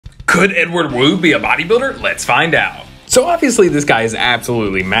Could Edward Wu be a bodybuilder? Let's find out. So obviously this guy is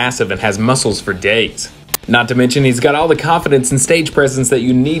absolutely massive and has muscles for days. Not to mention he's got all the confidence and stage presence that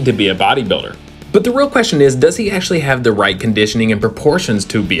you need to be a bodybuilder. But the real question is, does he actually have the right conditioning and proportions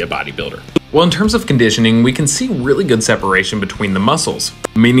to be a bodybuilder? Well, in terms of conditioning, we can see really good separation between the muscles,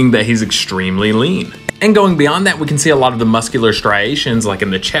 meaning that he's extremely lean. And going beyond that, we can see a lot of the muscular striations like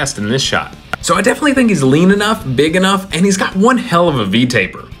in the chest in this shot. So I definitely think he's lean enough, big enough, and he's got one hell of a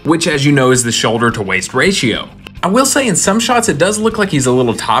V-taper, which as you know is the shoulder to waist ratio. I will say in some shots it does look like he's a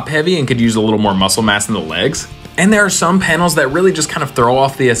little top heavy and could use a little more muscle mass in the legs. And there are some panels that really just kind of throw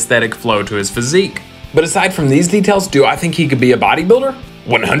off the aesthetic flow to his physique. But aside from these details, do I think he could be a bodybuilder?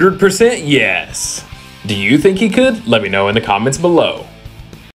 100% yes. Do you think he could? Let me know in the comments below.